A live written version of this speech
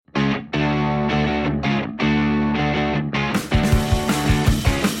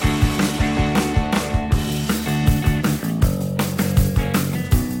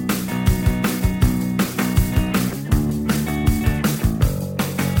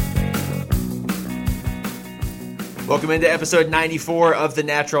Welcome into episode 94 of the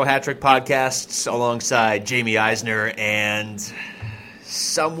Natural Hat Trick Podcasts alongside Jamie Eisner, and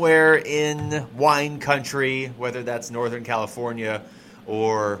somewhere in wine country, whether that's Northern California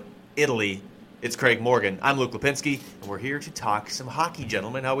or Italy, it's Craig Morgan. I'm Luke Lipinski, and we're here to talk some hockey,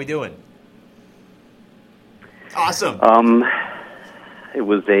 gentlemen. How we doing? Awesome. It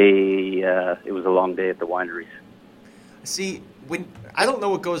was a long day at the wineries. See, I don't know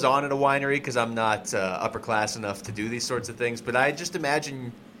what goes on at a winery because I'm not upper class enough to do these sorts of things, but I just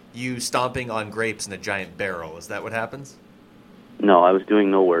imagine you stomping on grapes in a giant barrel. Is that what happens? No, I was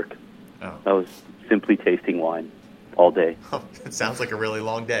doing no work. Oh. I was simply tasting wine all day. Oh, it sounds like a really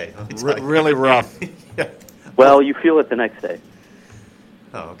long day. Really rough. Yeah. Well, you feel it the next day.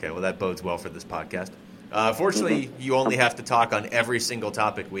 Oh, okay. Well, that bodes well for this podcast. Fortunately, you only have to talk on every single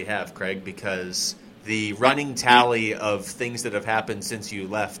topic we have, Craig, because the running tally of things that have happened since you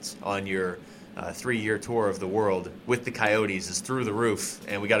left on your 3-year tour of the world with the Coyotes is through the roof,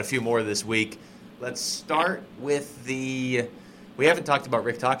 and we got a few more this week. Let's start with we haven't talked about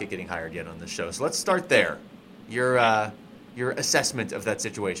Rick Tocchet getting hired yet on this show, so let's start there. Your assessment of that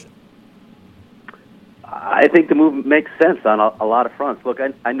situation. I think the move makes sense on a lot of fronts. Look,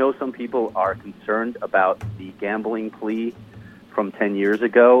 I know some people are concerned about the gambling plea from 10 years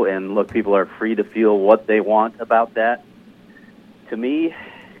ago, and look, people are free to feel what they want about that. To me,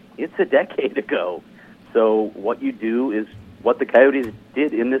 it's a decade ago. So what you do is what the Coyotes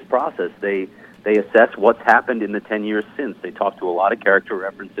did in this process. They assess what's happened in the 10 years since. They talked to a lot of character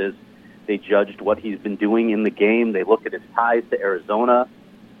references. They judged what he's been doing in the game. They looked at his ties to Arizona,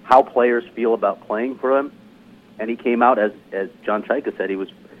 how players feel about playing for him, and he came out, as John Chaika said, he was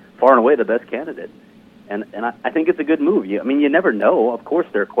far and away the best candidate. And I think it's a good move. You never know. Of course,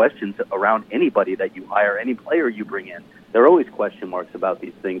 there are questions around anybody that you hire, any player you bring in. There are always question marks about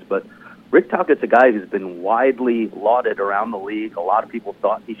these things. But Rick Tocchet's a guy who's been widely lauded around the league. A lot of people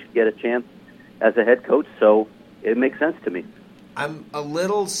thought he should get a chance as a head coach, so it makes sense to me. I'm a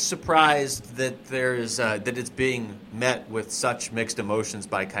little surprised that that it's being met with such mixed emotions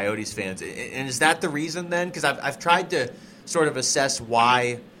by Coyotes fans. And is that the reason then? Because I've tried to sort of assess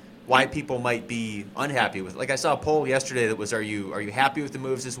why people might be unhappy with it. Like I saw a poll yesterday that was, are you happy with the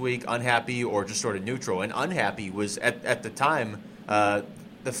moves this week, unhappy, or just sort of neutral? And unhappy was at the time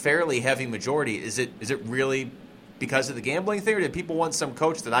the fairly heavy majority. Is it really because of the gambling thing, or did people want some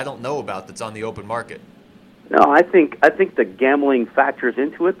coach that I don't know about that's on the open market? No, I think the gambling factors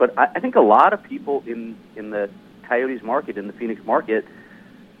into it, but I think a lot of people in the Coyotes market, in the Phoenix market,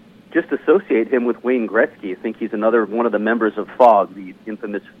 just associate him with Wayne Gretzky. I think he's another one of the members of FOG, the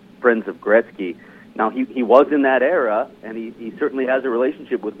infamous Friends of Gretzky. Now, he was in that era, and he certainly has a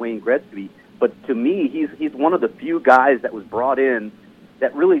relationship with Wayne Gretzky, but to me, he's one of the few guys that was brought in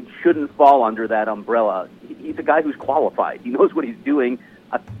that really shouldn't fall under that umbrella. He's a guy who's qualified. He knows what he's doing.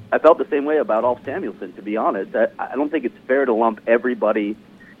 I felt the same way about Ulf Samuelsson, to be honest. I don't think it's fair to lump everybody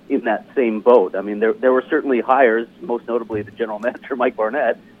in that same boat. I mean, there were certainly hires, most notably the general manager, Mike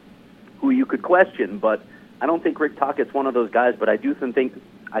Barnett, who you could question, but I don't think Rick Tocchet's one of those guys, but I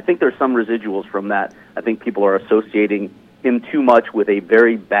think there's some residuals from that. I think people are associating him too much with a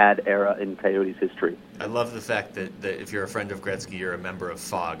very bad era in Coyotes history. I love the fact that if you're a friend of Gretzky, you're a member of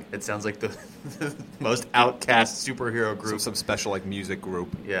FOG. It sounds like the most outcast superhero group. Some special music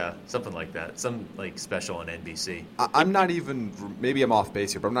group. Yeah, something like that. Some special on NBC. I'm not even, maybe I'm off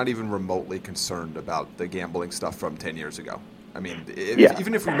base here, but I'm not even remotely concerned about the gambling stuff from 10 years ago. I mean,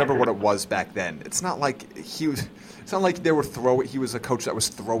 even if we remember what it was back then, it's not like he was a coach that was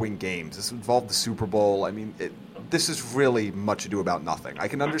throwing games. This involved the Super Bowl. I mean, this is really much ado about nothing. I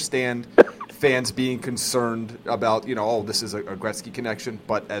can understand fans being concerned about, this is a Gretzky connection,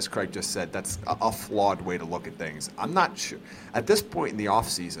 but as Craig just said, that's a flawed way to look at things. I'm not sure. At this point in the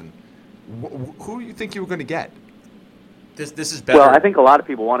offseason, who do you think you were going to get? This is better. Well, I think a lot of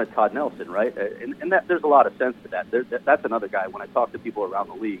people wanted Todd Nelson, right? And that, there's a lot of sense to that. That's another guy, when I talk to people around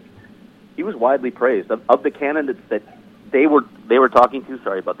the league, he was widely praised. Of the candidates that they were talking to,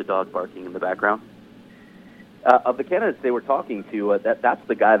 sorry about the dog barking in the background, of the candidates they were talking to, that's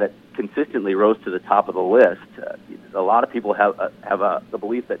the guy that consistently rose to the top of the list. A lot of people have the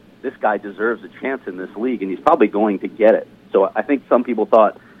belief that this guy deserves a chance in this league, and he's probably going to get it. So I think some people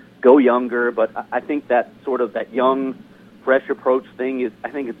thought, go younger, but I think that sort of that young, fresh approach thing I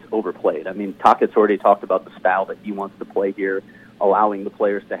think it's overplayed. I mean, Tocchet's already talked about the style that he wants to play here, allowing the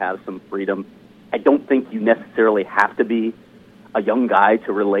players to have some freedom. I don't think you necessarily have to be a young guy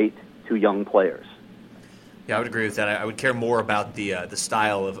to relate to young players. Yeah, I would agree with that. I would care more about the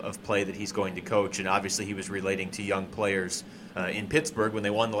style of play that he's going to coach, and obviously he was relating to young players in Pittsburgh when they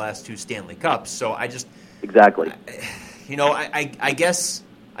won the last 2 Stanley Cups. So I just exactly.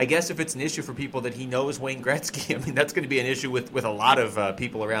 I guess if it's an issue for people that he knows Wayne Gretzky, I mean that's going to be an issue with a lot of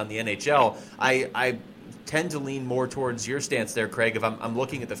people around the NHL. I tend to lean more towards your stance there, Craig. If I'm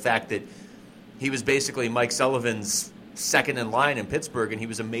looking at the fact that he was basically Mike Sullivan's second in line in Pittsburgh, and he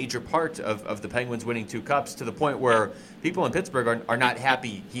was a major part of the Penguins winning 2 cups, to the point where people in Pittsburgh are not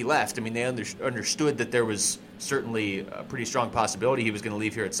happy he left. I mean, they understood that there was certainly a pretty strong possibility he was going to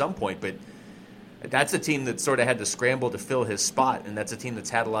leave here at some point, but that's a team that sort of had to scramble to fill his spot, and that's a team that's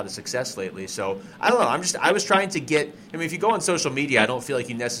had a lot of success lately. So I don't know. I was trying to get. I mean, if you go on social media, I don't feel like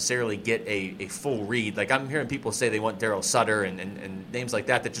you necessarily get a full read. Like I'm hearing people say they want Daryl Sutter and names like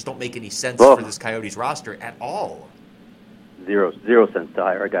that just don't make any sense for this Coyotes roster at all. Zero sense to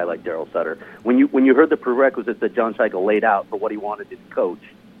hire a guy like Daryl Sutter. When you heard the prerequisites that John Scheifele laid out for what he wanted in coach,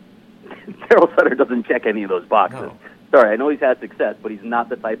 Daryl Sutter doesn't check any of those boxes. No. Sorry, I know he's had success, but he's not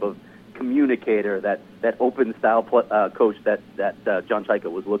the type of communicator, that open style coach that John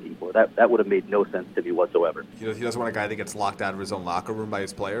Scheifele was looking for. That would have made no sense to me whatsoever. He doesn't want a guy that gets locked out of his own locker room by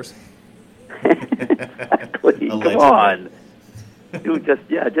his players. Exactly. Come on, dude.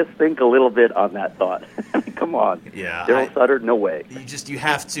 Just think a little bit on that thought. Come on. Yeah. Daryl Sutter, no way. You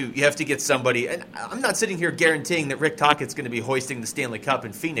have to get somebody. And I'm not sitting here guaranteeing that Rick Tocchet's going to be hoisting the Stanley Cup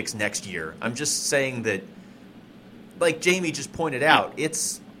in Phoenix next year. I'm just saying that, like Jamie just pointed out,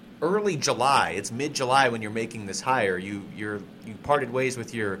 it's early July. It's mid-July when you're making this hire. You parted ways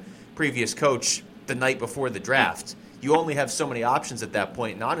with your previous coach the night before the draft. You only have so many options at that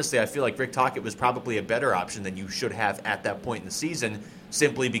point. And honestly, I feel like Rick Tocchet was probably a better option than you should have at that point in the season,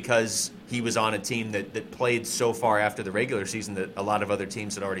 simply because he was on a team that played so far after the regular season that a lot of other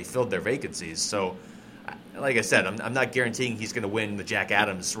teams had already filled their vacancies. So, like I said, I'm not guaranteeing he's going to win the Jack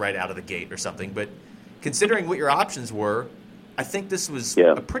Adams right out of the gate or something. But considering what your options were, I think this was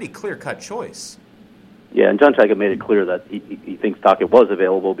a pretty clear-cut choice. Yeah, and John Scheifele made it clear that he thinks Tocchet was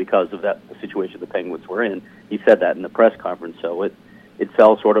available because of the situation the Penguins were in. He said that in the press conference, so it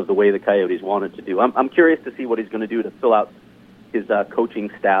fell sort of the way the Coyotes wanted to do. I'm curious to see what he's going to do to fill out his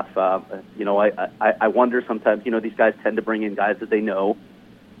coaching staff. I wonder sometimes, these guys tend to bring in guys that they know,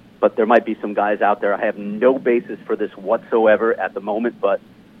 but there might be some guys out there. I have no basis for this whatsoever at the moment, but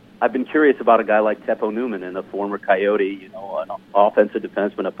I've been curious about a guy like Teppo Newman, and a former Coyote, an offensive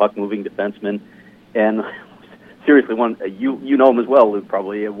defenseman, a puck-moving defenseman, and seriously, you know him as well, Luke,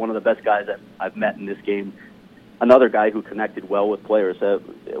 probably one of the best guys I've met in this game. Another guy who connected well with players.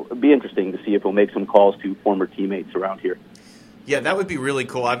 It would be interesting to see if he'll make some calls to former teammates around here. Yeah, that would be really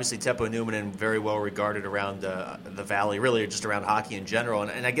cool. Obviously, Teppo Newman, and very well regarded around the Valley, really just around hockey in general.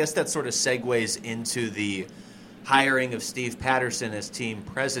 And I guess that sort of segues into the hiring of Steve Patterson as team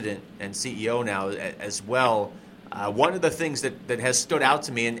president and CEO now as well. One of the things that has stood out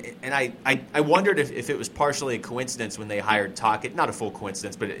to me, and I wondered if it was partially a coincidence when they hired Tocchet, not a full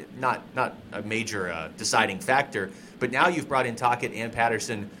coincidence, but not a major deciding factor. But now you've brought in Tocchet and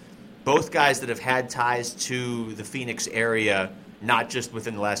Patterson, both guys that have had ties to the Phoenix area, not just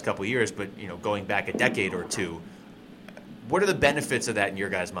within the last couple of years, but going back a decade or two. What are the benefits of that in your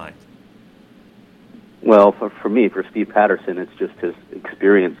guys' mind? Well, for me, for Steve Patterson, it's just his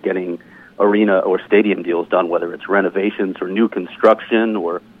experience getting arena or stadium deals done, whether it's renovations or new construction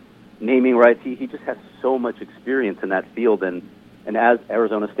or naming rights. He just has so much experience in that field, and as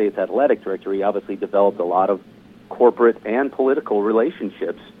Arizona State's athletic director, he obviously developed a lot of corporate and political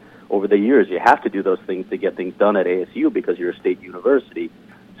relationships over the years. You have to do those things to get things done at ASU because you're a state university.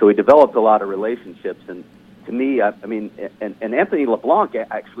 So he developed a lot of relationships, and to me, I mean, and Anthony LeBlanc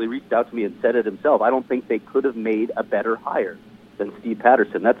actually reached out to me and said it himself. I don't think they could have made a better hire than Steve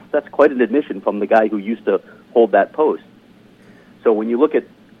Patterson. That's quite an admission from the guy who used to hold that post. So when you look at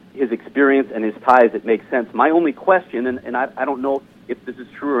his experience and his ties, it makes sense. My only question, and I don't know if this is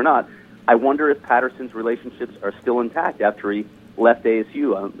true or not, I wonder if Patterson's relationships are still intact after he left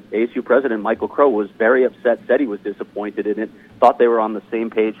ASU. ASU president Michael Crow was very upset, said he was disappointed in it, thought they were on the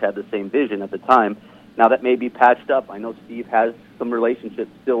same page, had the same vision at the time. Now that may be patched up. I know Steve has some relationships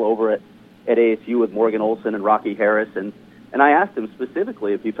still over at ASU with Morgan Olson and Rocky Harris, and I asked him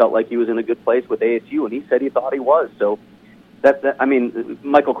specifically if he felt like he was in a good place with ASU, and he said he thought he was. So I mean,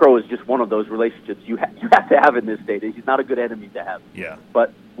 Michael Crow is just one of those relationships you have to have in this state. He's not a good enemy to have. Yeah.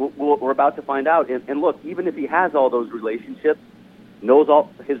 But we're about to find out. And look, even if he has all those relationships, knows all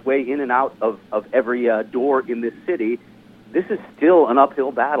his way in and out of every door in this city, this is still an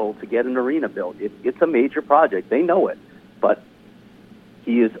uphill battle to get an arena built. It's a major project. They know it. But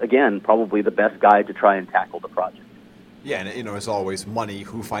he is, again, probably the best guy to try and tackle the project. Yeah, and as always, money,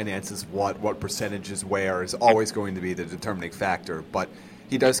 who finances what percentage is where, is always going to be the determining factor. But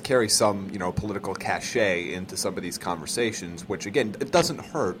he does carry some, political cachet into some of these conversations, which, again, it doesn't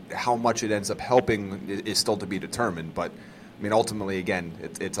hurt. How much it ends up helping is still to be determined. But, ultimately, again,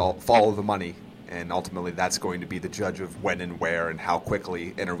 it's all follow the money, and ultimately that's going to be the judge of when and where and how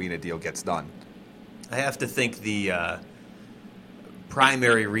quickly an arena deal gets done. I have to think the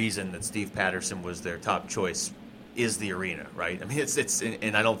primary reason that Steve Patterson was their top choice is the arena, right? It's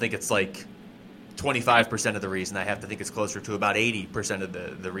and I don't think it's like 25% of the reason. I have to think it's closer to about 80%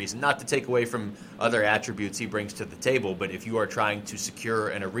 of the reason. Not to take away from other attributes he brings to the table, but if you are trying to secure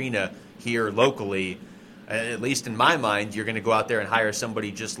an arena here locally, at least in my mind, you're going to go out there and hire somebody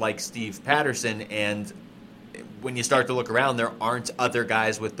just like Steve Patterson. And when you start to look around, there aren't other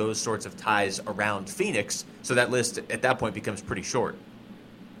guys with those sorts of ties around Phoenix, so that list at that point becomes pretty short.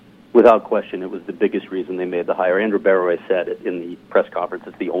 Without question, it was the biggest reason they made the hire. Andrew Barroway said it in the press conference.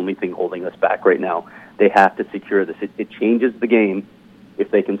 It's the only thing holding us back right now. They have to secure this. It changes the game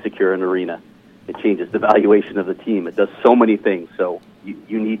if they can secure an arena. It changes the valuation of the team. It does so many things. So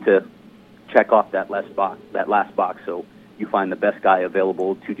you need to check off that last box so you find the best guy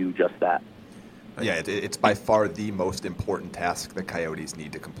available to do just that. Yeah, it's by far the most important task the Coyotes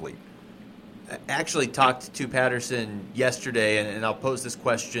need to complete. I actually talked to Patterson yesterday, and I'll pose this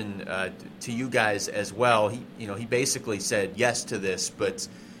question to you guys as well. He basically said yes to this, but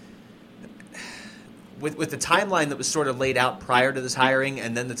with the timeline that was sort of laid out prior to this hiring,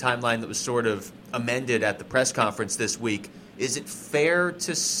 and then the timeline that was sort of amended at the press conference this week, is it fair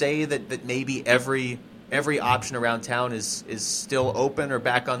to say that maybe every option around town is still open or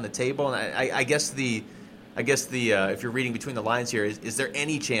back on the table? And I guess the if you're reading between the lines here, is there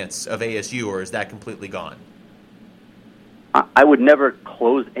any chance of ASU, or is that completely gone? I would never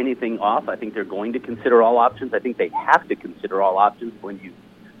close anything off. I think they're going to consider all options. I think they have to consider all options when you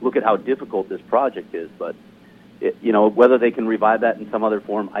look at how difficult this project is. But whether they can revive that in some other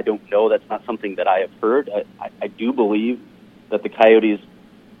form, I don't know. That's not something that I have heard. I do believe that the Coyotes'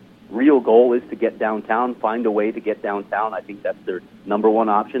 real goal is to get downtown, find a way to get downtown. I think that's their number one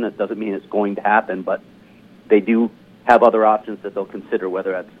option. It doesn't mean it's going to happen, but they do have other options that they'll consider,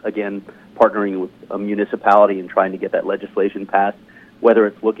 whether that's, again, partnering with a municipality and trying to get that legislation passed, whether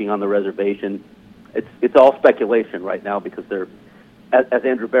it's looking on the reservation. It's all speculation right now because they're, as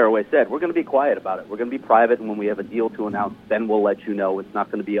Andrew Barroway said, we're going to be quiet about it. We're going to be private, and when we have a deal to announce, then we'll let you know. It's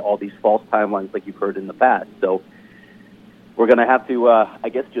not going to be all these false timelines like you've heard in the past. So we're going to have to, I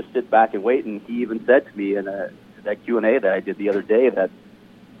guess, just sit back and wait. And he even said to me in that Q&A that I did the other day that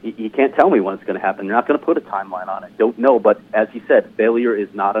he can't tell me when it's going to happen. They're not going to put a timeline on it. Don't know. But as he said, failure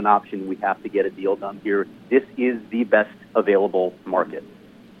is not an option. We have to get a deal done here. This is the best available market.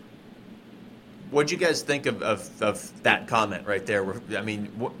 What did you guys think of that comment right there?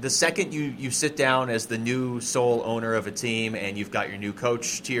 The second you sit down as the new sole owner of a team and you've got your new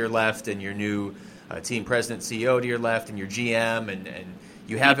coach to your left and your new team president, CEO to your left, and your GM, and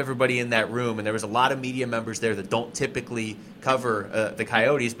you have everybody in that room, and there was a lot of media members there that don't typically cover the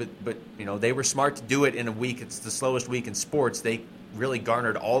Coyotes, but they were smart to do it in a week. It's the slowest week in sports. They really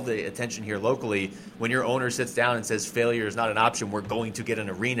garnered all the attention here locally. When your owner sits down and says failure is not an option, we're going to get an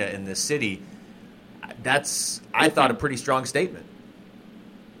arena in this city, that's, I thought, a pretty strong statement.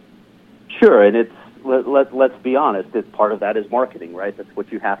 Sure, and let's be honest, part of that is marketing, right? That's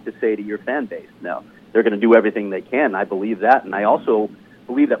what you have to say to your fan base. Now, they're going to do everything they can. I believe that, and I also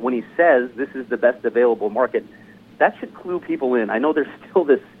believe that when he says this is the best available market, that should clue people in. I know there's still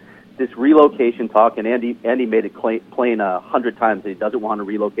this relocation talk, and Andy made it plain 100 times that he doesn't want to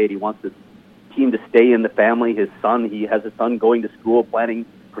relocate. He wants this team to stay in the family. He has a son going to school, planning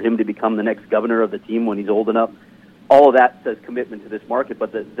for him to become the next governor of the team when he's old enough. All of that says commitment to this market,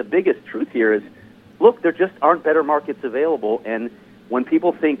 but the biggest truth here is, look, there just aren't better markets available, and when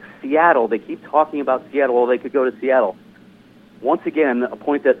people think Seattle, they keep talking about Seattle. Well, they could go to Seattle. Once again, a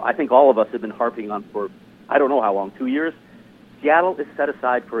point that I think all of us have been harping on for, I don't know how long, 2 years. Seattle is set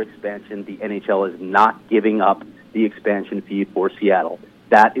aside for expansion. The NHL is not giving up the expansion fee for Seattle.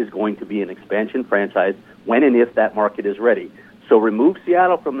 That is going to be an expansion franchise when and if that market is ready. So remove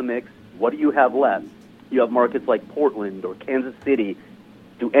Seattle from the mix. What do you have left? You have markets like Portland or Kansas City.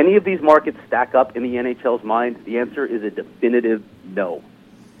 Do any of these markets stack up in the NHL's mind? The answer is a definitive no.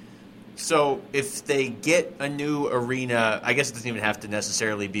 So if they get a new arena, I guess it doesn't even have to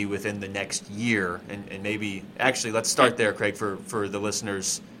necessarily be within the next year. And maybe, actually, let's start there, Craig, for the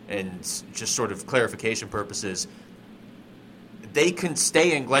listeners and just sort of clarification purposes. They can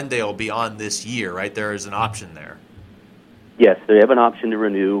stay in Glendale beyond this year, right? There is an option there. Yes, they have an option to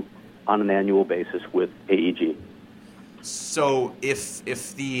renew on an annual basis with AEG. So if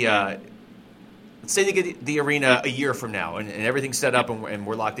the let's say they get the arena a year from now and everything's set up and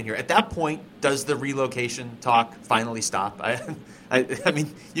we're locked in here, at that point, does the relocation talk finally stop? I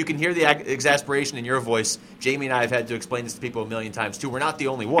mean, you can hear the exasperation in your voice. Jamie and I have had to explain this to people a million times, too. We're not the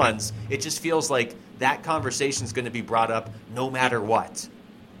only ones. It just feels like that conversation is going to be brought up no matter what.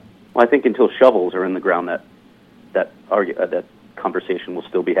 Well, I think until shovels are in the ground, that conversation will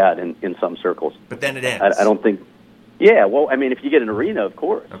still be had in some circles. But then it ends. I don't think... Yeah, well, I mean, if you get an arena, of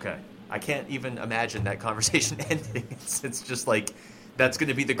course. Okay. I can't even imagine that conversation ending. It's just like... That's going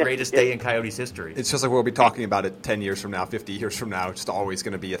to be the greatest day in Coyotes history. It's just like we'll be talking about it 10 years from now, 50 years from now. It's just always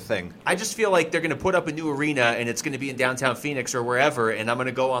going to be a thing. I just feel like they're going to put up a new arena, and it's going to be in downtown Phoenix or wherever, and I'm going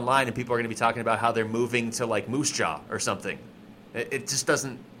to go online, and people are going to be talking about how they're moving to, like, Moose Jaw or something. It just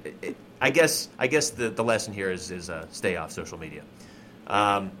doesn't I guess the lesson here is stay off social media.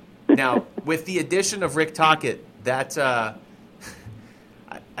 Now, with the addition of Rick Tocchet, that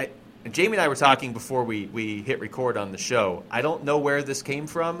Jamie and I were talking before we hit record on the show. I don't know where this came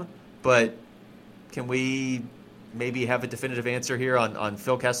from, but can we maybe have a definitive answer here on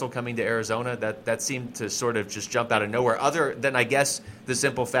Phil Kessel coming to Arizona? That seemed to sort of just jump out of nowhere, other than, I guess, the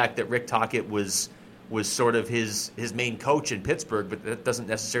simple fact that Rick Tocchet was sort of his main coach in Pittsburgh, but that doesn't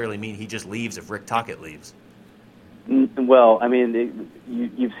necessarily mean he just leaves if Rick Tocchet leaves. Well, I mean,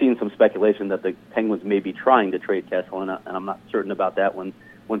 you've seen some speculation that the Penguins may be trying to trade Kessel, and I'm not certain about that when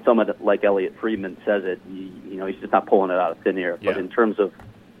someone like Elliot Friedman says it, you know, he's just not pulling it out of thin air. Yeah. But in terms of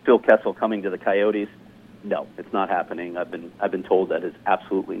Phil Kessel coming to the Coyotes, no, it's not happening. I've been told that it's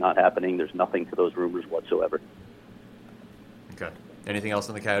absolutely not happening. There's nothing to those rumors whatsoever. Okay. Anything else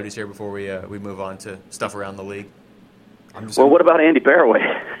on the Coyotes here before we move on to stuff around the league? Well, what about Andy Barraway?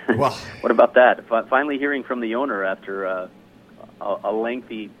 Well, what about that? Finally hearing from the owner after a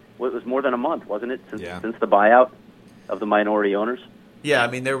lengthy, it was more than a month, wasn't it, since the buyout of the minority owners? Yeah, I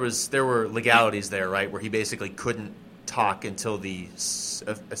mean, there were legalities there, right, where he basically couldn't talk until the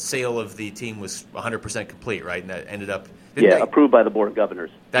sale of the team was 100% complete, right? And that ended up... approved by the Board of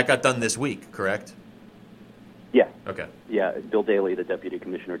Governors. That got done this week, correct? Yeah. Okay. Yeah, Bill Daly, the deputy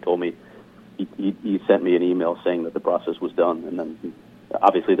commissioner, told me, he sent me an email saying that the process was done, and then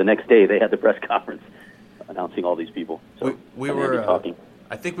obviously the next day they had the press conference announcing all these people. So we were talking.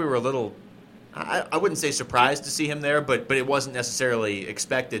 I think we were a little... I wouldn't say surprised to see him there, but it wasn't necessarily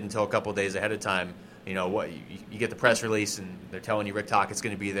expected until a couple of days ahead of time. You know, what you get the press release, and they're telling you Rick Tocchett's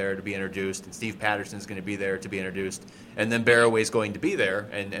going to be there to be introduced, and Steve Patterson's going to be there to be introduced, and then Barraway's going to be there.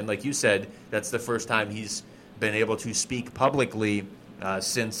 And like you said, that's the first time he's been able to speak publicly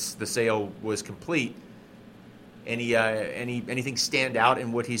since the sale was complete. Anything stand out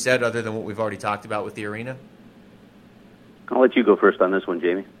in what he said other than what we've already talked about with the arena? I'll let you go first on this one,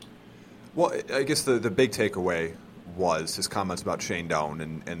 Jamie. Well, I guess the big takeaway was his comments about Shane Doan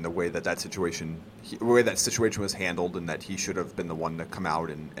and the way that situation was handled, and that he should have been the one to come out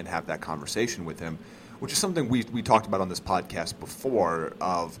and have that conversation with him, which is something we talked about on this podcast before.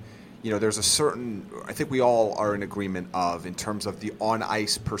 Of, you know, there's a certain, I think we all are in agreement of, in terms of the on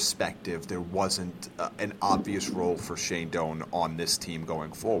ice perspective, there wasn't an obvious role for Shane Doan on this team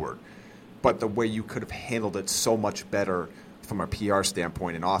going forward, but the way you could have handled it so much better from a PR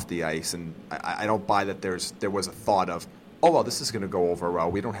standpoint and off the ice, and I don't buy that there was a thought of, oh, well, this is going to go over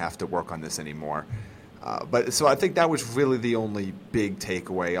well, we don't have to work on this anymore. But so I think that was really the only big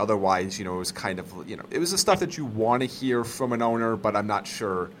takeaway. Otherwise, you know, it was kind of, you know, it was the stuff that you want to hear from an owner, but I'm not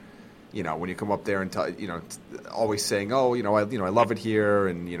sure, you know, when you come up there and tell, you know, always saying, oh, you know, I love it here,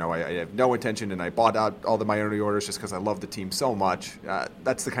 and, you know, I have no intention, and I bought out all the minority orders just because I love the team so much.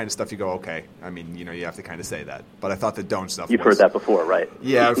 That's the kind of stuff you go, okay. I mean, you know, you have to kind of say that. But I thought the Doan stuff. You've heard that before, right?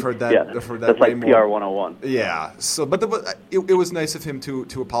 Yeah, I've heard that. Yeah, I've heard that. That's like more. PR 101. Yeah. So, but it was nice of him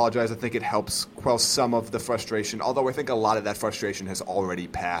to apologize. I think it helps quell some of the frustration. Although I think a lot of that frustration has already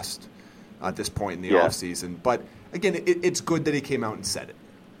passed at this point in the offseason. But again, it's good that he came out and said it.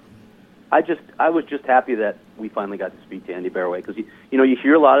 I was just happy that we finally got to speak to Andy Barraway, because you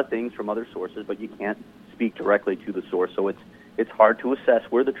hear a lot of things from other sources, but you can't speak directly to the source, so it's hard to assess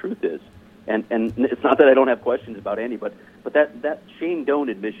where the truth is. And it's not that I don't have questions about Andy, but that Shane Doan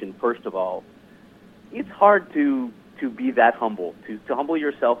admission, first of all, it's hard to be that humble, to humble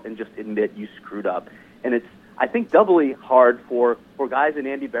yourself and just admit you screwed up. And it's, I think, doubly hard for guys in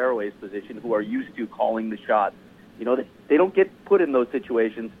Andy Barraway's position who are used to calling the shots. You know, they don't get put in those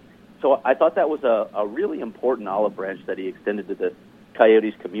situations. So I thought that was a really important olive branch that he extended to the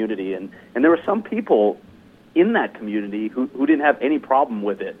Coyotes community. And there were some people in that community who didn't have any problem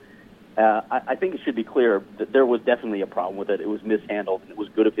with it. I think it should be clear that there was definitely a problem with it. It was mishandled, and it was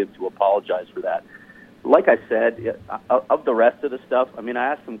good of him to apologize for that. like I said, of the rest of the stuff, I mean,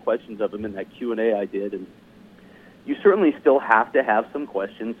 I asked some questions of him in that Q&A I did, and you certainly still have to have some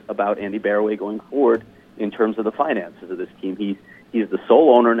questions about Andy Barroway going forward in terms of the finances of this team. He's the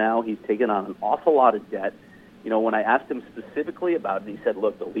sole owner now. He's taken on an awful lot of debt. You know, when I asked him specifically about it, he said,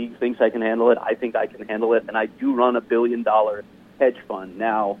 look, the league thinks I can handle it. I think I can handle it, and I do run $1 billion hedge fund.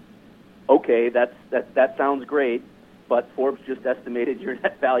 Now, okay, that sounds great, but Forbes just estimated your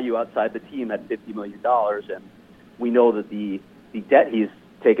net value outside the team at $50 million, and we know that the debt he's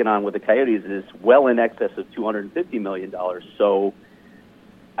taken on with the Coyotes is well in excess of $250 million. So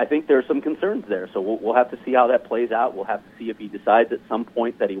I think there are some concerns there. So we'll have to see how that plays out. We'll have to see if he decides at some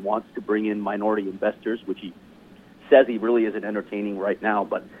point that he wants to bring in minority investors, which he says he really isn't entertaining right now,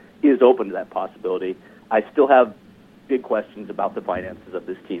 but is open to that possibility. I still have big questions about the finances of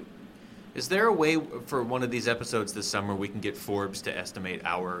this team. Is there a way for one of these episodes this summer we can get Forbes to estimate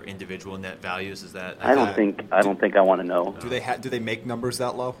our individual net values? Is that? I don't think I want to know. Do they make numbers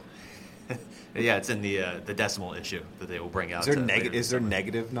that low? Yeah, it's in the decimal issue that they will bring out. Is there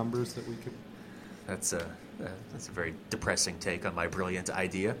negative numbers that we could? That's a very depressing take on my brilliant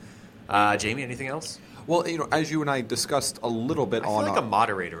idea. Jamie, anything else? Well, as you and I discussed a little bit I feel like a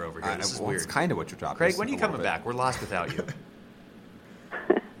moderator over here. This is weird. It's kind of what you're talking. Craig, when are you coming back? We're lost without you.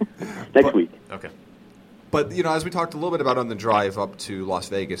 Next week. Okay. But, as we talked a little bit about on the drive up to Las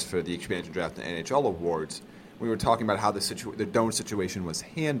Vegas for the expansion draft and NHL awards, we were talking about how the Doan situation was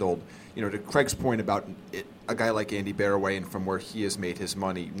handled. To Craig's point about a guy like Andy Barroway and from where he has made his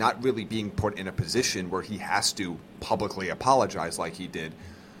money, not really being put in a position where he has to publicly apologize like he did.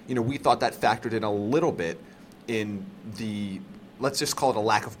 We thought that factored in a little bit in the, let's just call it a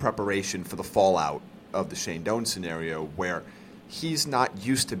lack of preparation for the fallout of the Shane Doan scenario, where he's not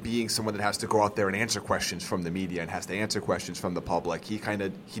used to being someone that has to go out there and answer questions from the media and has to answer questions from the public. He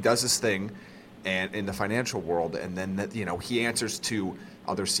does his thing and in the financial world, and then he answers to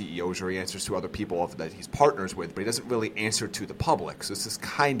other CEOs or he answers to other people that he's partners with, but he doesn't really answer to the public. So it's this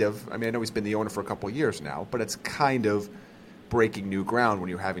kind of, I know he's been the owner for a couple of years now, but it's kind of breaking new ground when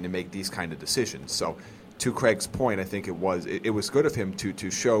you're having to make these kind of decisions. So to Craig's point, I think it was good of him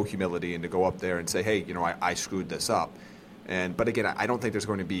to show humility and to go up there and say, hey, I screwed this up. But again, I don't think there's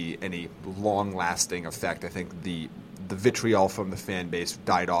going to be any long-lasting effect. I think the vitriol from the fan base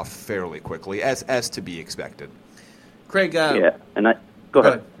died off fairly quickly, as to be expected. Craig, yeah, and go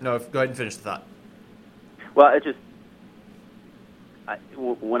ahead. No, go ahead and finish the thought. Well,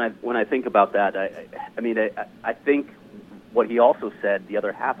 when I think about that, I think what he also said, the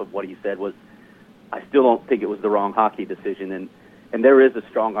other half of what he said was, I still don't think it was the wrong hockey decision, and there is a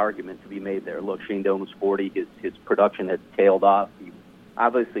strong argument to be made there. Look, Shane Doan was 40. His production had tailed off. He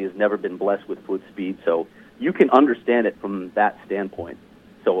obviously has never been blessed with foot speed, so you can understand it from that standpoint.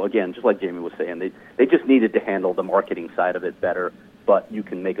 So, again, just like Jamie was saying, they just needed to handle the marketing side of it better, but you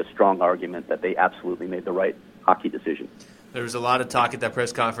can make a strong argument that they absolutely made the right hockey decision. There was a lot of talk at that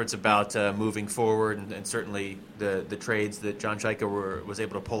press conference about moving forward, and certainly the trades that John Chaika was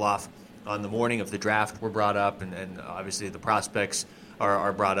able to pull off on the morning of the draft were brought up, and obviously the prospects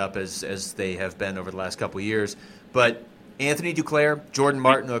are brought up as they have been over the last couple of years. But Anthony Duclair, Jordan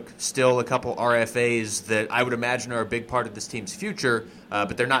Martinook, still a couple RFAs that I would imagine are a big part of this team's future,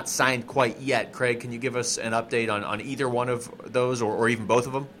 but they're not signed quite yet. Craig, can you give us an update on either one of those or even both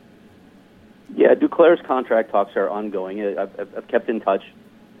of them? Yeah, Duclair's contract talks are ongoing. I've kept in touch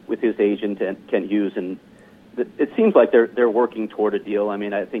with his agent, Ken Hughes, and it seems like they're working toward a deal.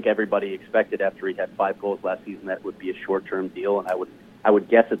 I think everybody expected after he had 5 goals last season that it would be a short-term deal, and I would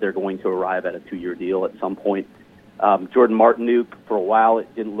guess that they're going to arrive at a 2-year deal at some point. Jordan Martinook, for a while,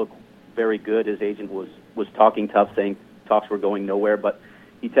 it didn't look very good. His agent was talking tough, saying talks were going nowhere, but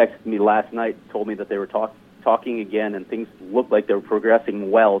he texted me last night, told me that they were talking again, and things looked like they were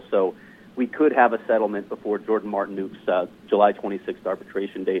progressing well, so we could have a settlement before Jordan Martinook's July 26th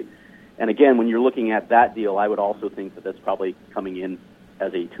arbitration date. And again, when you're looking at that deal, I would also think that that's probably coming in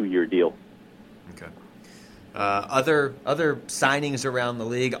as a 2-year deal. Okay. Other signings around the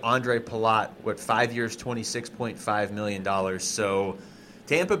league, Andre Palat, 5 years, $26.5 million. So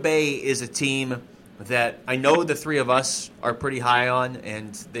Tampa Bay is a team that I know the three of us are pretty high on,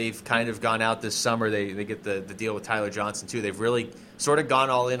 and they've kind of gone out this summer. They get the deal with Tyler Johnson, too. They've really sort of gone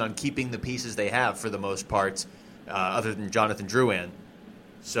all in on keeping the pieces they have for the most part, other than Jonathan Drouin.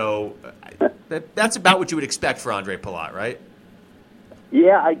 So that's about what you would expect for Andre Palat, right?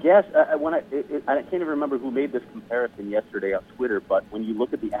 Yeah, I guess. I can't even remember who made this comparison yesterday on Twitter, but when you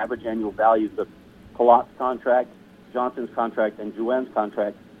look at the average annual values of Palat's contract, Johnson's contract, and Drouin's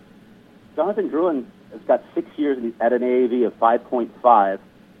contract, Jonathan Drouin has got 6 years at an AAV of 5.5,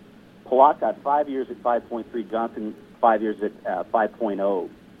 Palat got 5 years at 5.3, Johnson 5 years at 5.0.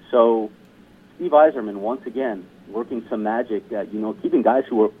 So Steve Yzerman, once again, working some magic, keeping guys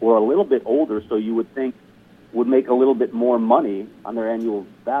who were a little bit older, so you would think would make a little bit more money on their annual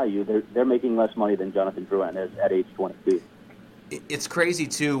value. They're making less money than Jonathan Drouin is at age 22. It's crazy,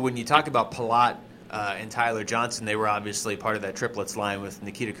 too, when you talk about Palat and Tyler Johnson. They were obviously part of that triplets line with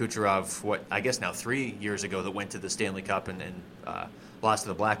Nikita Kucherov, I guess now 3 years ago, that went to the Stanley Cup and lost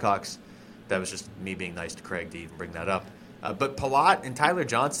to the Blackhawks. That was just me being nice to Craig to even bring that up. But Palat and Tyler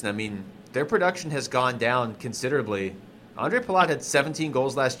Johnson, I mean, their production has gone down considerably. Andre Palat had 17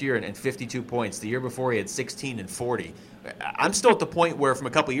 goals last year and 52 points. The year before, he had 16 and 40. I'm still at the point where, from a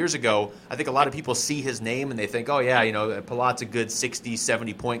couple years ago, I think a lot of people see his name and they think, oh, yeah, Palat's a good 60,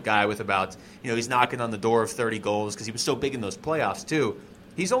 70-point guy with about, he's knocking on the door of 30 goals because he was so big in those playoffs, too.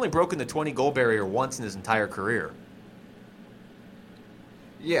 He's only broken the 20-goal barrier once in his entire career.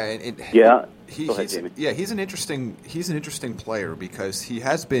 Yeah, he's an interesting player because he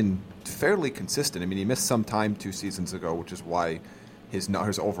has been fairly consistent. I mean, he missed some time 2 seasons ago, which is why his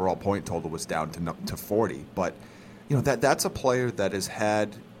overall point total was down to 40. But that's a player that has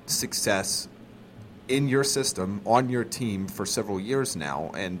had success in your system, on your team for several years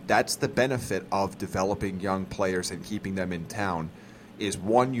now, and that's the benefit of developing young players and keeping them in town. Is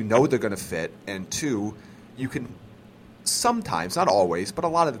one, they're going to fit, and two, you can sometimes, not always, but a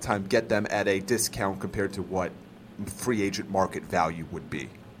lot of the time, get them at a discount compared to what free agent market value would be.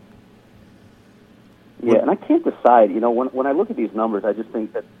 Yeah, and I can't decide. When I look at these numbers, I just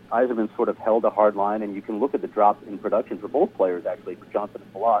think that Yzerman sort of held a hard line, and you can look at the drop in production for both players, actually, for Johnson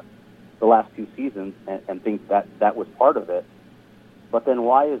and Palat, the last 2 seasons, and think that was part of it. But then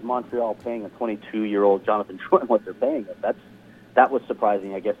why is Montreal paying a 22-year-old Jonathan Drouin what they're paying him? That was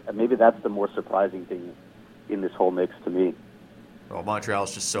surprising, I guess. Maybe that's the more surprising thing in this whole mix to me. Well,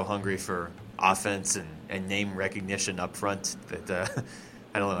 Montreal's just so hungry for offense and name recognition up front that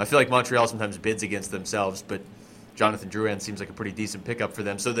I don't know. I feel like Montreal sometimes bids against themselves, but Jonathan Drouin seems like a pretty decent pickup for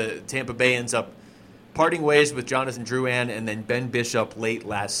them. So the Tampa Bay ends up parting ways with Jonathan Drouin and then Ben Bishop late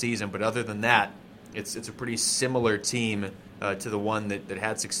last season. But other than that, it's a pretty similar team to the one that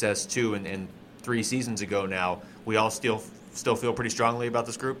had success too. And 3 seasons ago now, we all still feel pretty strongly about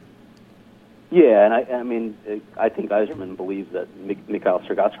this group. Yeah, and I think Yzerman believes that Mikhail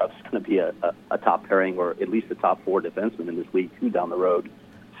Sergachev is going to be a top pairing or at least a top 4 defenseman in this league too down the road.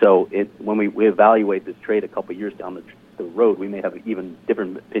 So when we evaluate this trade a couple years down the road, we may have an even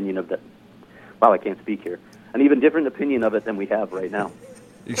different opinion of that. Wow, I can't speak here. An even different opinion of it than we have right now.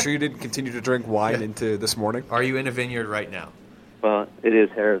 You sure you didn't continue to drink wine into this morning? Are you in a vineyard right now? Well, it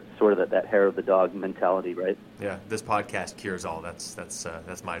is sort of that hair of the dog mentality, right? Yeah, this podcast cures all.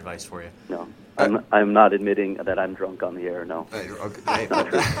 That's my advice for you. No, I'm not admitting that I'm drunk on the air. No.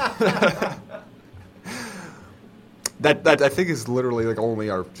 That I think is literally like only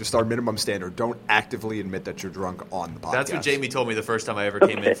our minimum standard. Don't actively admit that you're drunk on the podcast. That's what Jamie told me the first time I ever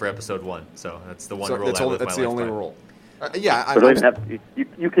came in for episode 1. So that's the one rule I live my life by. That's the only rule.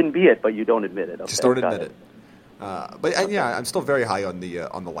 You can be it, but you don't admit it. Okay? Just don't admit it. I'm still very high on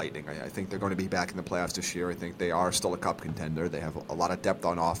the Lightning. I think they're going to be back in the playoffs this year. I think they are still a cup contender. They have a lot of depth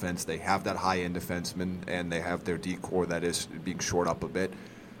on offense. They have that high-end defenseman, and they have their D-core that is being shored up a bit.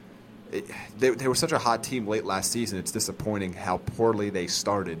 They were such a hot team late last season. It's disappointing how poorly they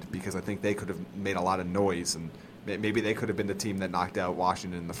started because I think they could have made a lot of noise, and maybe they could have been the team that knocked out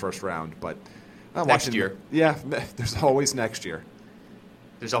Washington in the first round. But next year. Yeah, there's always next year.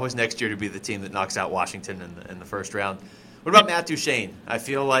 There's always next year to be the team that knocks out Washington in the first round. What about Matt Duchene? I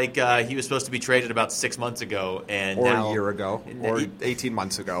feel like he was supposed to be traded about 6 months ago. Or a year ago. Or 18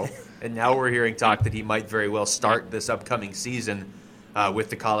 months ago. And now we're hearing talk that he might very well start this upcoming season with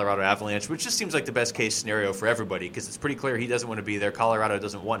the Colorado Avalanche, which just seems like the best case scenario for everybody because it's pretty clear he doesn't want to be there. Colorado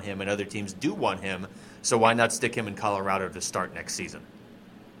doesn't want him, and other teams do want him. So why not stick him in Colorado to start next season?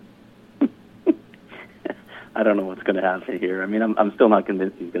 I don't know what's going to happen here. I mean, I'm still not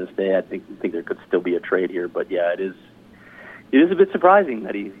convinced he's going to stay. I think there could still be a trade here, but yeah, it is a bit surprising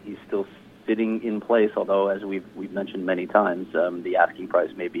that he's still sitting in place. Although, as we've mentioned many times, the asking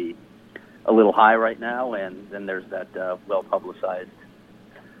price may be a little high right now, and then there's that well publicized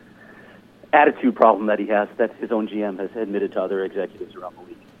attitude problem that he has that his own GM has admitted to other executives around the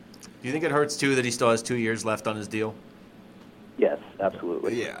league. Do you think it hurts too that he still has 2 years left on his deal? Yes,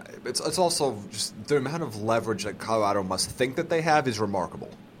 absolutely. Yeah, it's also just the amount of leverage that Colorado must think that they have is remarkable.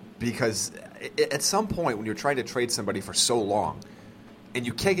 Because at some point when you're trying to trade somebody for so long and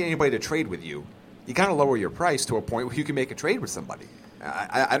you can't get anybody to trade with you, you got to lower your price to a point where you can make a trade with somebody.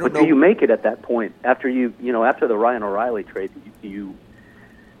 I don't know. But do you make it at that point after after the Ryan O'Reilly trade? Do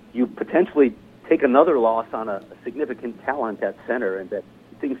you potentially take another loss on a significant talent at center, and that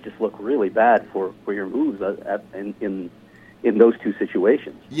things just look really bad for your moves in those two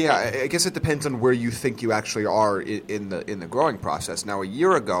situations. Yeah, I guess it depends on where you think you actually are in the growing process. Now, a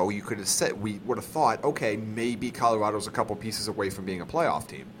year ago, you could have said, we would have thought, okay, maybe Colorado's a couple pieces away from being a playoff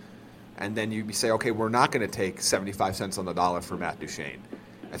team, and then you say, okay, we're not going to take 75 cents on the dollar for Matt Duchene.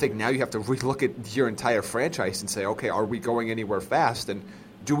 I think now you have to relook at your entire franchise and say, okay, are we going anywhere fast, and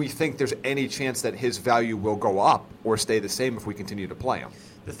do we think there's any chance that his value will go up or stay the same if we continue to play him?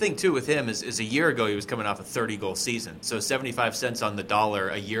 The thing, too, with him is a year ago he was coming off a 30-goal season. So 75 cents on the dollar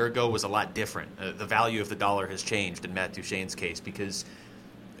a year ago was a lot different. The value of the dollar has changed in Matt Duchene's case because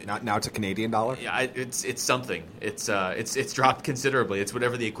now it's a Canadian dollar? Yeah, it's something. It's dropped considerably. It's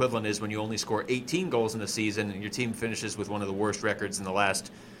whatever the equivalent is when you only score 18 goals in a season and your team finishes with one of the worst records in the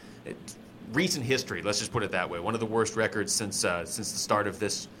last recent history. Let's just put it that way. One of the worst records since the start of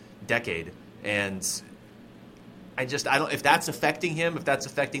this decade. And I don't. If that's affecting him, if that's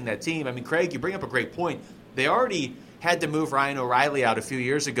affecting that team. I mean, Craig, you bring up a great point. They already had to move Ryan O'Reilly out a few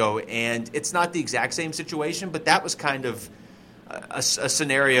years ago, and it's not the exact same situation, but that was kind of a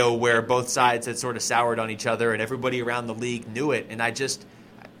scenario where both sides had sort of soured on each other, and everybody around the league knew it. And I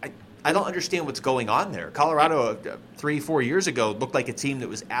don't understand what's going on there. Colorado 3-4 years ago looked like a team that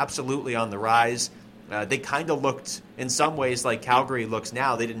was absolutely on the rise. They kind of looked in some ways like Calgary looks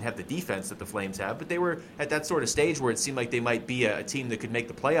now. They didn't have the defense that the Flames have, but they were at that sort of stage where it seemed like they might be a team that could make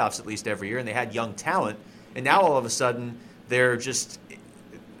the playoffs at least every year, and they had young talent. And now all of a sudden they're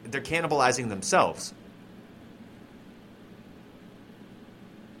cannibalizing themselves.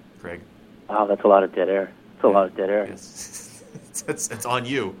 Craig? Wow, that's a lot of dead air. It's a lot of dead air. Yes. It's on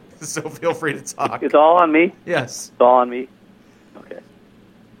you, so feel free to talk. It's all on me? Yes. It's all on me? Okay.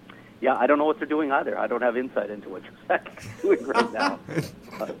 Yeah, I don't know what they're doing either. I don't have insight into what you're doing right now.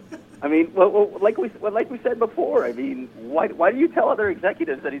 I mean, like we said before, I mean, why do you tell other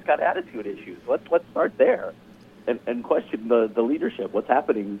executives that he's got attitude issues? Let's start there and question the leadership. What's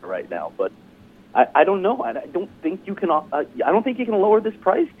happening right now? But I don't know. I don't think you can. I don't think you can lower this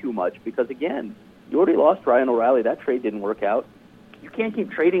price too much because again, you already lost Ryan O'Reilly. That trade didn't work out. You can't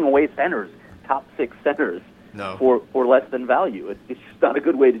keep trading away centers, top 6 centers. No. For less than value. It's just not a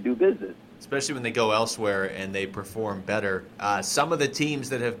good way to do business. Especially when they go elsewhere and they perform better. Some of the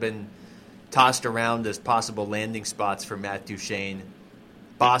teams that have been tossed around as possible landing spots for Matt Duchene,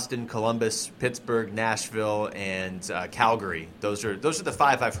 Boston, Columbus, Pittsburgh, Nashville, and Calgary. Those are the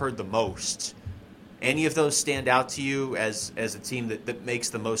 5 I've heard the most. Any of those stand out to you as a team that makes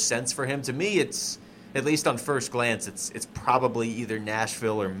the most sense for him? To me, it's, at least on first glance, it's probably either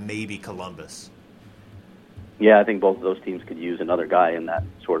Nashville or maybe Columbus. Yeah, I think both of those teams could use another guy in that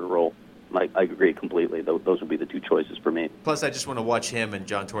sort of role. I agree completely. Those would be the 2 choices for me. Plus, I just want to watch him and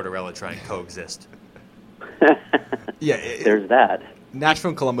John Tortorella try and coexist. There's that. Nashville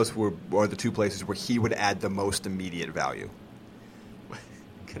and Columbus were the 2 places where he would add the most immediate value.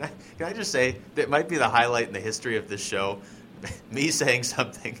 Can I just say that might be the highlight in the history of this show? Me saying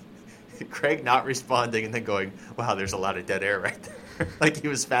something, Craig not responding, and then going, "Wow, there's a lot of dead air right there." Like he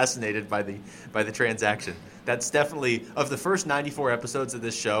was fascinated by the transaction. That's definitely, of the first 94 episodes of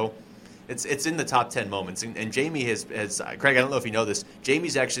this show, it's in the top 10 moments. And Jamie has Craig, I don't know if you know this,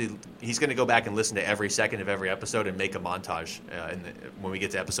 Jamie's he's going to go back and listen to every second of every episode and make a montage when we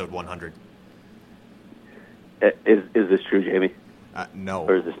get to episode 100. Is this true, Jamie? No.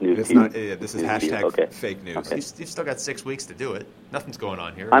 Or is this news? This is hashtag fake news. Okay. You've still got 6 weeks to do it. Nothing's going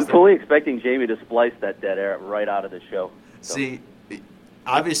on here. I'm fully expecting Jamie to splice that dead air right out of the show. So. See,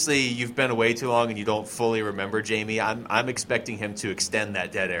 obviously you've been away too long and you don't fully remember Jamie. I'm expecting him to extend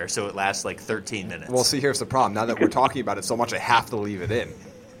that dead air so it lasts like 13 minutes. Well, see, here's the problem. Now that we're talking about it so much, I have to leave it in.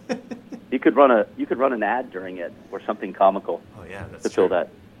 You could run an ad during it or something comical. Oh yeah, that's to true. fill that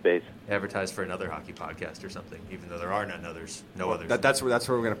space. Advertise for another hockey podcast or something, even though there are none others. No others. That's where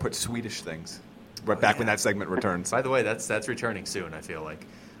we're going to put Swedish things. Right back when that segment returns. By the way, that's returning soon. I feel like.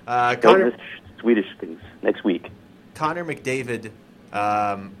 Swedish things next week. Connor McDavid.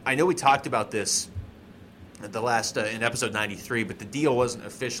 I know we talked about this at the last in episode 93, but the deal wasn't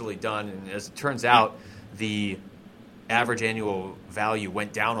officially done, and as it turns out, the average annual value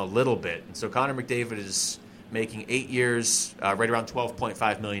went down a little bit, and so Connor McDavid is making 8 years, right around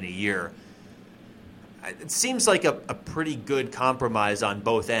 $12.5 million a year. It seems like a pretty good compromise on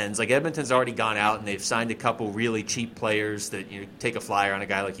both ends. Like Edmonton's already gone out and they've signed a couple really cheap players that take a flyer on a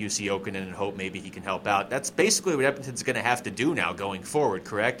guy like UC Okinen and hope maybe he can help out. That's basically what Edmonton's going to have to do now going forward,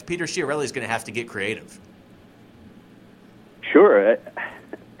 correct? Peter Chiarelli's going to have to get creative. Sure,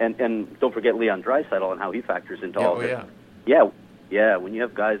 and don't forget Leon Draisaitl and how he factors into all this. Yeah, Yeah, when you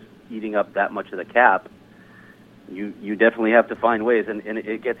have guys eating up that much of the cap, you definitely have to find ways, and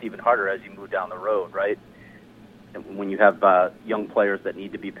it gets even harder as you move down the road, right? And when you have young players that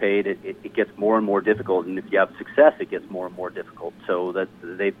need to be paid, it gets more and more difficult, and if you have success, it gets more and more difficult. So that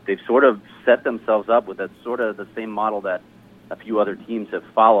they've sort of set themselves up with that sort of the same model that a few other teams have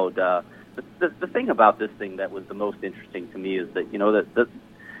followed. The thing about this thing that was the most interesting to me is that, that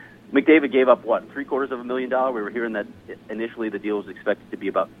McDavid gave up, $750,000? We were hearing that initially the deal was expected to be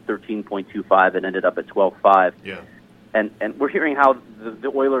about 13.25 and ended up at 12.5. Yeah. And we're hearing how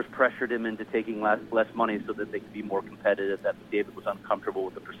the Oilers pressured him into taking less money so that they could be more competitive, that McDavid was uncomfortable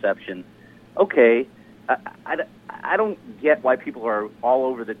with the perception. Okay, I don't get why people are all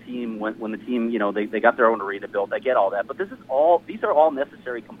over the team when the team, they got their own arena built. I get all that. But these are all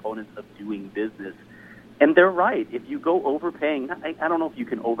necessary components of doing business. And they're right. If you go overpaying, I don't know if you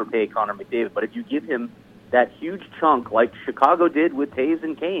can overpay Connor McDavid, but if you give him that huge chunk like Chicago did with Taves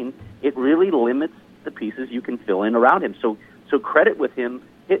and Kane, it really limits the pieces you can fill in around him. So credit with him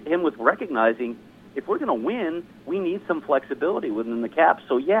with recognizing if we're going to win, we need some flexibility within the cap.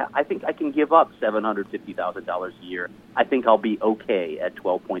 So, yeah, I think I can give up $750,000 a year. I think I'll be okay at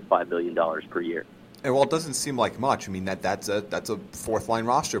 $12.5 million per year. And while it doesn't seem like much, I mean, that's a fourth-line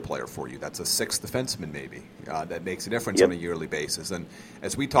roster player for you. That's a sixth defenseman maybe that makes a difference on a yearly basis. And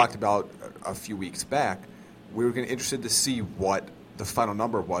as we talked about a few weeks back, we were interested to see what the final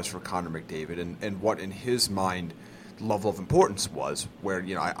number was for Connor McDavid and what in his mind level of importance was, where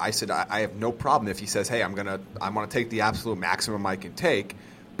I said I have no problem if he says, hey, I want to take the absolute maximum I can take,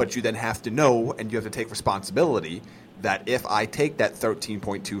 but you then have to know and you have to take responsibility that if I take that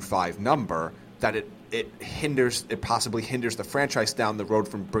 13.25 number, that it possibly hinders the franchise down the road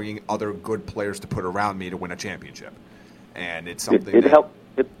from bringing other good players to put around me to win a championship. And it's something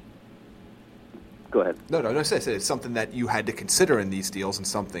Go ahead. No, it's something that you had to consider in these deals and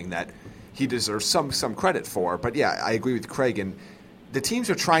something that he deserves some credit for. But, yeah, I agree with Craig. And the teams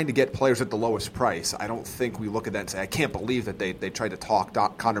are trying to get players at the lowest price. I don't think we look at that and say, I can't believe that they tried to talk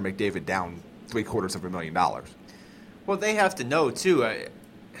Connor McDavid down $750,000. Well, they have to know, too.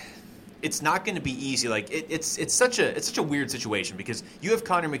 It's not going to be easy. Like it's such a weird situation because you have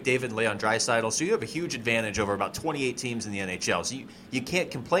Connor McDavid and Leon Draisaitl, so you have a huge advantage over about 28 teams in the NHL. So you can't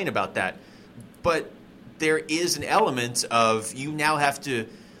complain about that. But there is an element of you now have to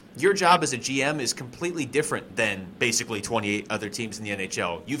 – your job as a GM is completely different than basically 28 other teams in the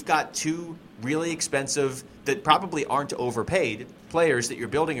NHL. You've got two really expensive that probably aren't overpaid players that you're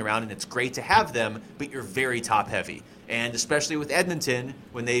building around, and it's great to have them, but you're very top-heavy. And especially with Edmonton,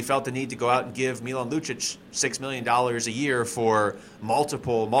 when they felt the need to go out and give Milan Lucic $6 million a year for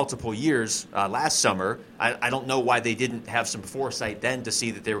multiple years last summer, I don't know why they didn't have some foresight then to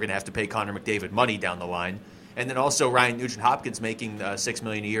see that they were going to have to pay Connor McDavid money down the line. And then also Ryan Nugent-Hopkins making $6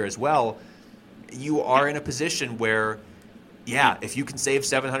 million a year as well. You are in a position where, yeah, if you can save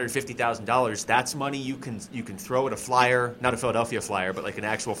 $750,000, that's money you can throw at a flyer, not a Philadelphia Flyer, but like an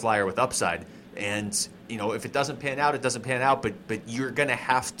actual flyer with upside. And if it doesn't pan out, it doesn't pan out. But you're gonna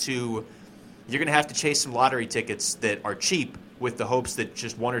have to chase some lottery tickets that are cheap with the hopes that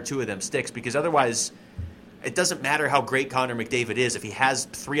just one or two of them sticks. Because otherwise, it doesn't matter how great Connor McDavid is. If he has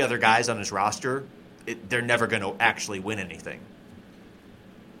three other guys on his roster, they're never going to actually win anything.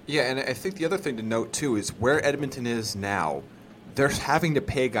 Yeah, and I think the other thing to note too is where Edmonton is now. They're having to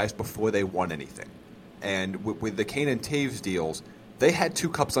pay guys before they won anything, and with the Kane and Taves deals. They had 2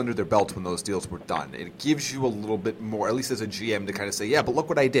 cups under their belts when those deals were done. It gives you a little bit more, at least as a GM, to kind of say, yeah, but look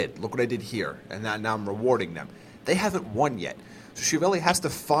what I did. Look what I did here. And now I'm rewarding them. They haven't won yet. So Chiavelli has to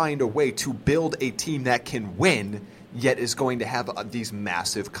find a way to build a team that can win, yet is going to have these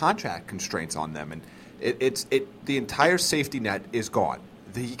massive contract constraints on them. And the entire safety net is gone.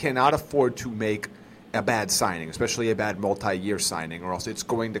 He cannot afford to make a bad signing, especially a bad multi-year signing, or else it's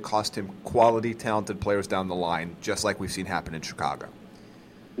going to cost him quality, talented players down the line, just like we've seen happen in Chicago.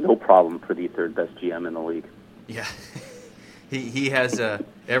 No problem for the third best GM in the league. Yeah, he has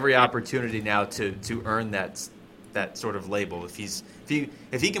every opportunity now to earn that sort of label. If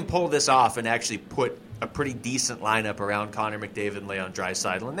he can pull this off and actually put a pretty decent lineup around Connor McDavid and Leon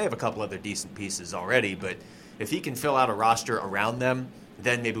Draisaitl, and they have a couple other decent pieces already, but if he can fill out a roster around them,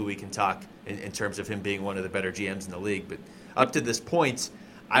 then maybe we can talk in terms of him being one of the better GMs in the league. But up to this point,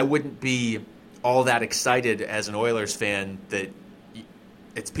 I wouldn't be all that excited as an Oilers fan that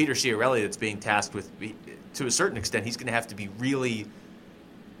it's Peter Chiarelli that's being tasked with, to a certain extent, he's going to have to be really,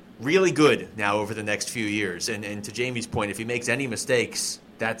 really good now over the next few years. And to Jamie's point, if he makes any mistakes,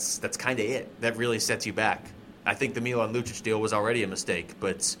 that's kind of it. That really sets you back. I think the Milan Lucic deal was already a mistake,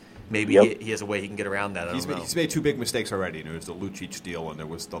 but maybe Yep. he has a way he can get around that. He's made two big mistakes already. There was the Lucic deal and there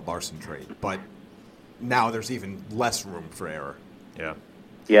was the Larson trade. But now there's even less room for error. Yeah.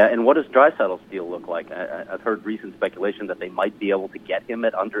 Yeah, and what does Draisaitl's deal look like? I've heard recent speculation that they might be able to get him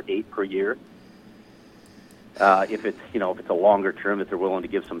at under $8 per year. If it's a longer term, if they're willing to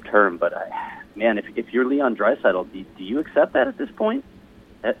give some term. But man, if you're Leon Draisaitl, do you accept that at this point?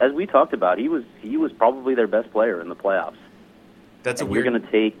 As we talked about, he was probably their best player in the playoffs. That's You're going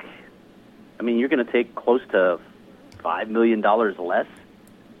to take. I mean, you're going to take close to $5 million less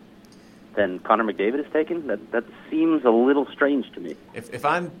than Connor McDavid is taking. That seems a little strange to me. If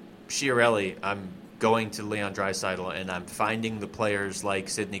I'm Chiarelli, I'm going to Leon Draisaitl and I'm finding the players like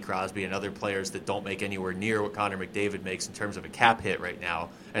Sidney Crosby and other players that don't make anywhere near what Connor McDavid makes in terms of a cap hit right now,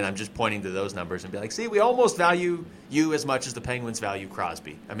 and I'm just pointing to those numbers and be like, see, we almost value you as much as the Penguins value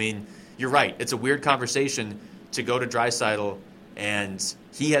Crosby. I mean, you're right. It's a weird conversation to go to Draisaitl, and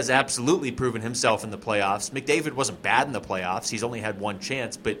he has absolutely proven himself in the playoffs. McDavid wasn't bad in the playoffs. He's only had one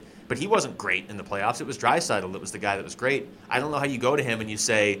chance, but he wasn't great in the playoffs. It was Draisaitl that was the guy that was great. I don't know how you go to him and you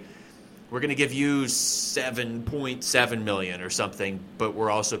say, we're going to give you $7.7 million or something, but we're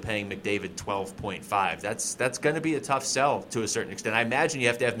also paying McDavid $12.5. That's going to be a tough sell to a certain extent. I imagine you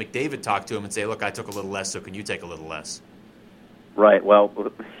have to have McDavid talk to him and say, look, I took a little less, so can you take a little less? Right. Well,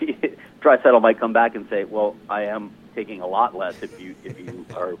 Draisaitl might come back and say, well, I am taking a lot less if you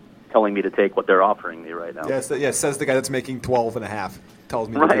are telling me to take what they're offering me right now. Yes, says the guy that's making 12.5. Tells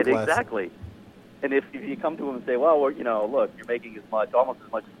me to right, take less. Exactly. And if you come to him and say, well, look, you're making almost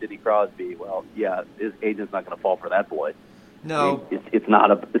as much as Sidney Crosby. Well, yeah, his agent's not going to fall for that boy. No, I mean, it's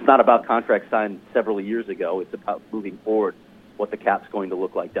not about contracts signed several years ago. It's about moving forward, what the cap's going to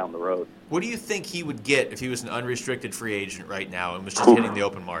look like down the road. What do you think he would get if he was an unrestricted free agent right now and was just hitting the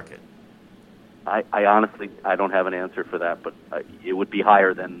open market? I honestly don't have an answer for that, but it would be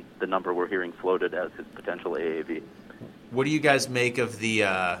higher than the number we're hearing floated as his potential AAV. What do you guys make of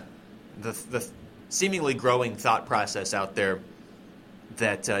the seemingly growing thought process out there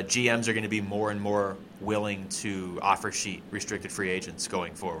that GMs are going to be more and more willing to offer sheet restricted free agents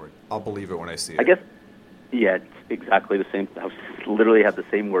going forward? I'll believe it when I see it. I guess, yeah, it's exactly the same. I literally have the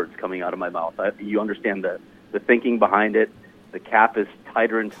same words coming out of my mouth. You understand the thinking behind it. The cap is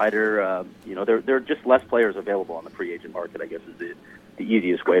tighter and tighter. There are just less players available on the free agent market, I guess, is the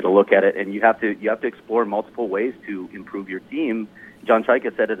easiest way to look at it. And you have to explore multiple ways to improve your team. John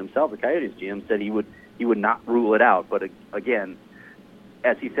Chaika said it himself. The Coyotes GM said he would not rule it out. But again,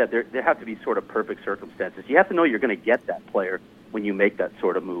 as he said, there have to be sort of perfect circumstances. You have to know you're going to get that player when you make that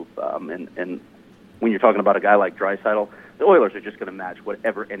sort of move. And when you're talking about a guy like Draisaitl, the Oilers are just going to match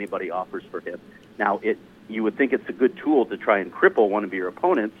whatever anybody offers for him. Now, you would think it's a good tool to try and cripple one of your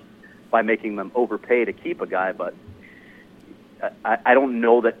opponents by making them overpay to keep a guy, but I don't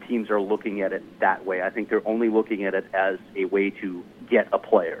know that teams are looking at it that way. I think they're only looking at it as a way to get a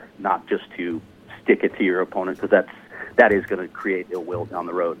player, not just to stick it to your opponent, because that is going to create ill will down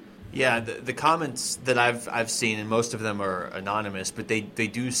the road. Yeah, the comments that I've seen, and most of them are anonymous, but they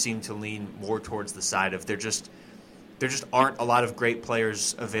do seem to lean more towards the side of there just aren't a lot of great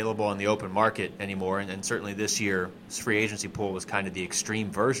players available on the open market anymore, and certainly this year's free agency pool was kind of the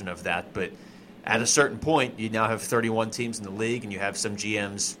extreme version of that, but at a certain point, you now have 31 teams in the league, and you have some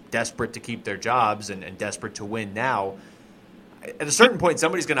GMs desperate to keep their jobs and desperate to win now. At a certain point,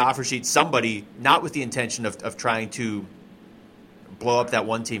 somebody's going to offer sheet somebody, not with the intention of trying to blow up that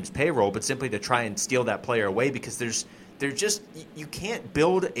one team's payroll, but simply to try and steal that player away, because you can't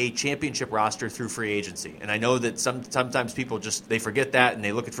build a championship roster through free agency. And I know that sometimes people they forget that, and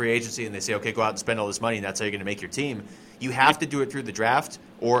they look at free agency and they say, okay, go out and spend all this money, and that's how you're going to make your team. You have to do it through the draft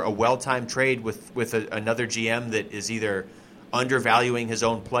or a well-timed trade with another GM that is either undervaluing his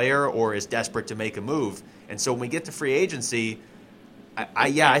own player or is desperate to make a move. And so when we get to free agency,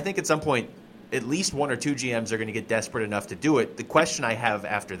 I think at some point at least one or two GMs are going to get desperate enough to do it. The question I have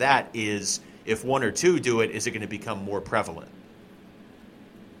after that is, if one or two do it, is it going to become more prevalent?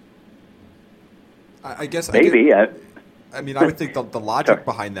 I guess maybe. I would think the logic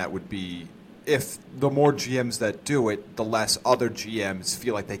behind that would be, if the more GMs that do it, the less other GMs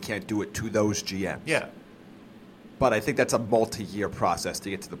feel like they can't do it to those GMs. Yeah. But I think that's a multi-year process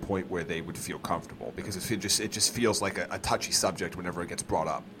to get to the point where they would feel comfortable, because it just feels like a touchy subject whenever it gets brought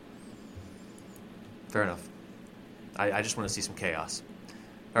up. Fair enough. I just want to see some chaos.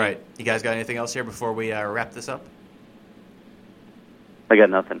 All right, you guys got anything else here before we wrap this up? I got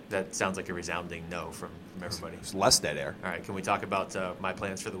nothing. That sounds like a resounding no from everybody. There's less dead air. All right, can we talk about my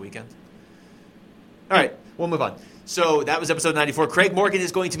plans for the weekend? All right, we'll move on. So that was episode 94. Craig Morgan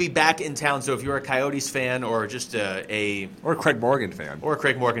is going to be back in town. So if you're a Coyotes fan or just or a Craig Morgan fan. Or a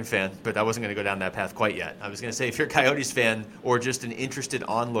Craig Morgan fan, but I wasn't going to go down that path quite yet. I was going to say if you're a Coyotes fan or just an interested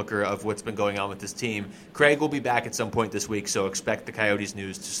onlooker of what's been going on with this team, Craig will be back at some point this week, so expect the Coyotes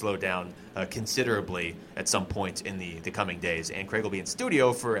news to slow down considerably at some point in the coming days. And Craig will be in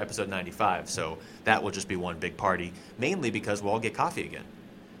studio for episode 95, so that will just be one big party, mainly because we'll all get coffee again.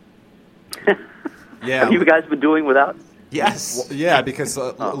 Yeah. Have you guys been doing without? Yes. Well, yeah, because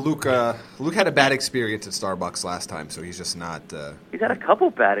Luke had a bad experience at Starbucks last time, so he's just not. He's had a couple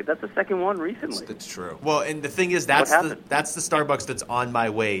bad. That's the second one recently. It's true. Well, and the thing is, that's the Starbucks that's on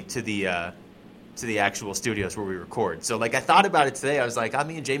my way to the actual studios where we record. So, like, I thought about it today. I was like,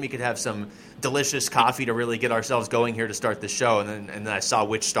 me and Jamie could have some delicious coffee to really get ourselves going here to start the show. And then I saw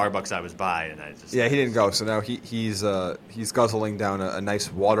which Starbucks I was by, and I just he didn't go. So now he's guzzling down a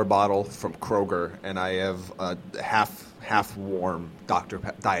nice water bottle from Kroger, and I have a half warm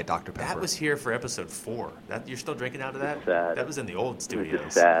Diet Dr. Pepper. That was here for episode 4. You're still drinking out of that? Sad. That was in the old studios. It's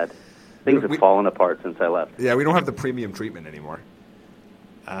just sad. Things have fallen apart since I left. Yeah, we don't have the premium treatment anymore.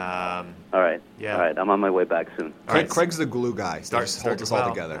 All right. Yeah. All right. I'm on my way back soon. Craig's the glue guy. Hold us all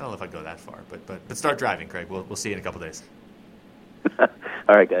together. I don't know if I'd go that far, but start driving, Craig. We'll see you in a couple days. All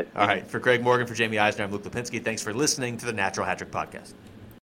right, guys. All right. For Craig Morgan, for Jamie Eisner, I'm Luke Lipinski. Thanks for listening to the Natural Hat Trick Podcast.